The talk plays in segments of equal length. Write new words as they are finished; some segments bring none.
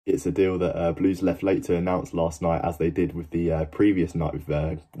It's a deal that Blues left late to announce last night, as they did with the previous night with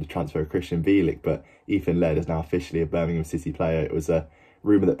the transfer of Christian Bielik, but Ethan Laird is now officially a Birmingham City player. It was a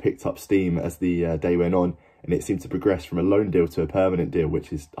rumour that picked up steam as the day went on, and it seemed to progress from a loan deal to a permanent deal,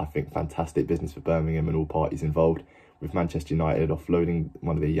 which is, I think, fantastic business for Birmingham and all parties involved, with Manchester United offloading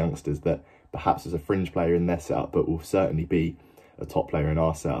one of their youngsters that perhaps is a fringe player in their setup, but will certainly be a top player in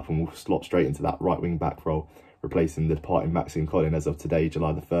our setup and will slot straight into that right wing back role, replacing the departing Maxime Collin as of today,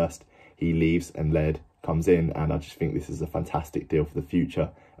 July the 1st. He leaves and Laird comes in, and I just think this is a fantastic deal for the future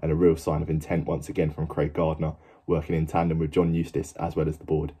and a real sign of intent once again from Craig Gardner, working in tandem with John Eustace as well as the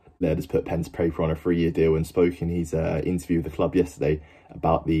board. Laird has put pen to paper on a 3-year deal and spoke in his interview with the club yesterday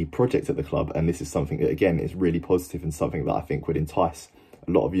about the project at the club, and this is something that again is really positive and something that I think would entice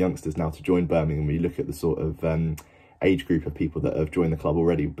a lot of youngsters now to join Birmingham. When you look at the sort of age group of people that have joined the club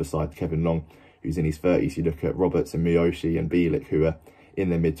already, besides Kevin Long, who's in his 30s, you look at Roberts and Miyoshi and Bielik, who are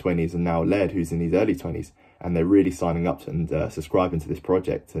in their mid-20s, and now Laird, who's in his early 20s, and they're really signing up and subscribing to this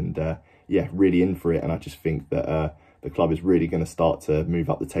project, and yeah, really in for it. And I just think that the club is really going to start to move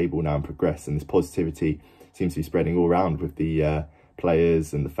up the table now and progress, and this positivity seems to be spreading all around with the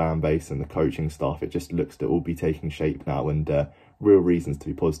players and the fan base and the coaching staff. It just looks to all be taking shape now, and real reasons to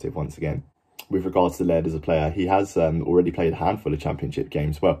be positive once again. With regards to Laird as a player, he has already played a handful of championship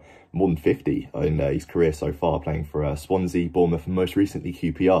games, well, more than 50 in his career so far, playing for Swansea, Bournemouth and most recently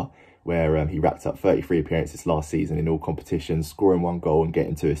QPR, where he racked up 33 appearances last season in all competitions, scoring 1 goal and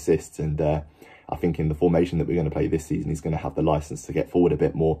getting 2 assists. And I think in the formation that we're going to play this season, he's going to have the licence to get forward a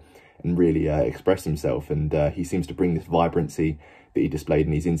bit more and really express himself. And he seems to bring this vibrancy that he displayed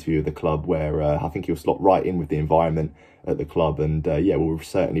in his interview with the club, where I think he'll slot right in with the environment at the club, and yeah, will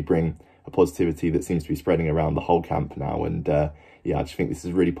certainly bring a positivity that seems to be spreading around the whole camp now. And yeah, I just think this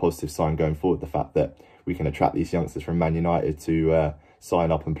is a really positive sign going forward, the fact that we can attract these youngsters from Man United to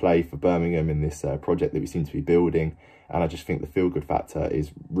sign up and play for Birmingham in this project that we seem to be building. And I just think the feel-good factor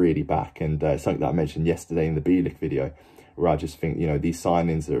is really back, and something that I mentioned yesterday in the Bielik video, where I just think, you know, these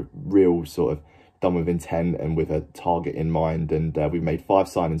signings are real sort of done with intent and with a target in mind, and we've made 5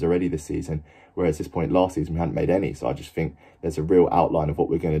 signings already this season, whereas this point last season we hadn't made any. So I just think there's a real outline of what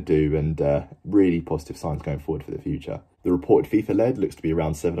we're going to do, and really positive signs going forward for the future. The reported FIFA lead looks to be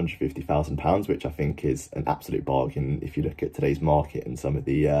around £750,000, which I think is an absolute bargain if you look at today's market and some of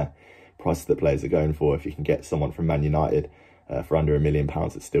the prices that players are going for. If you can get someone from Man United for under £1 million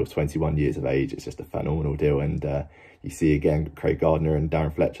that's still 21 years of age, it's just a phenomenal deal. And you see again Craig Gardner and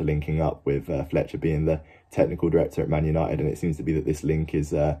Darren Fletcher linking up, with Fletcher being the technical director at Man United, and it seems to be that this link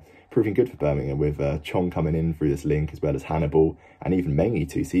is proving good for Birmingham, with Chong coming in through this link, as well as Hannibal and even Mengi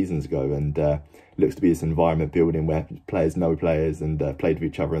 2 seasons ago. And looks to be this environment building where players know players and played with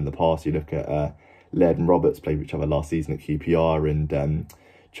each other in the past. You look at Laird and Roberts played with each other last season at QPR, and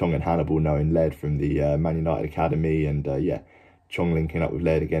Chong and Hannibal knowing Laird from the Man United Academy, and yeah, Chong linking up with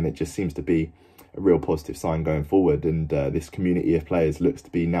Laird again. It just seems to be a real positive sign going forward, and this community of players looks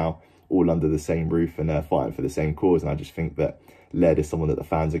to be now all under the same roof and fighting for the same cause. And I just think that Laird is someone that the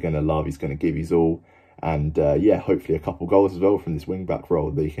fans are going to love. He's going to give his all, and yeah, hopefully a couple goals as well from this wing-back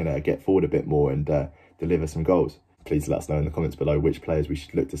role, that he can get forward a bit more and deliver some goals. Please let us know in the comments below which players we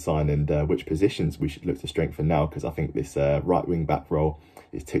should look to sign and which positions we should look to strengthen now, because I think this right wing-back role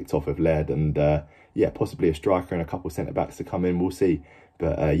is ticked off of Laird, and yeah, possibly a striker and a couple centre-backs to come in, we'll see.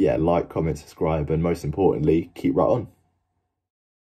 But yeah, like, comment, subscribe, and most importantly, keep right on.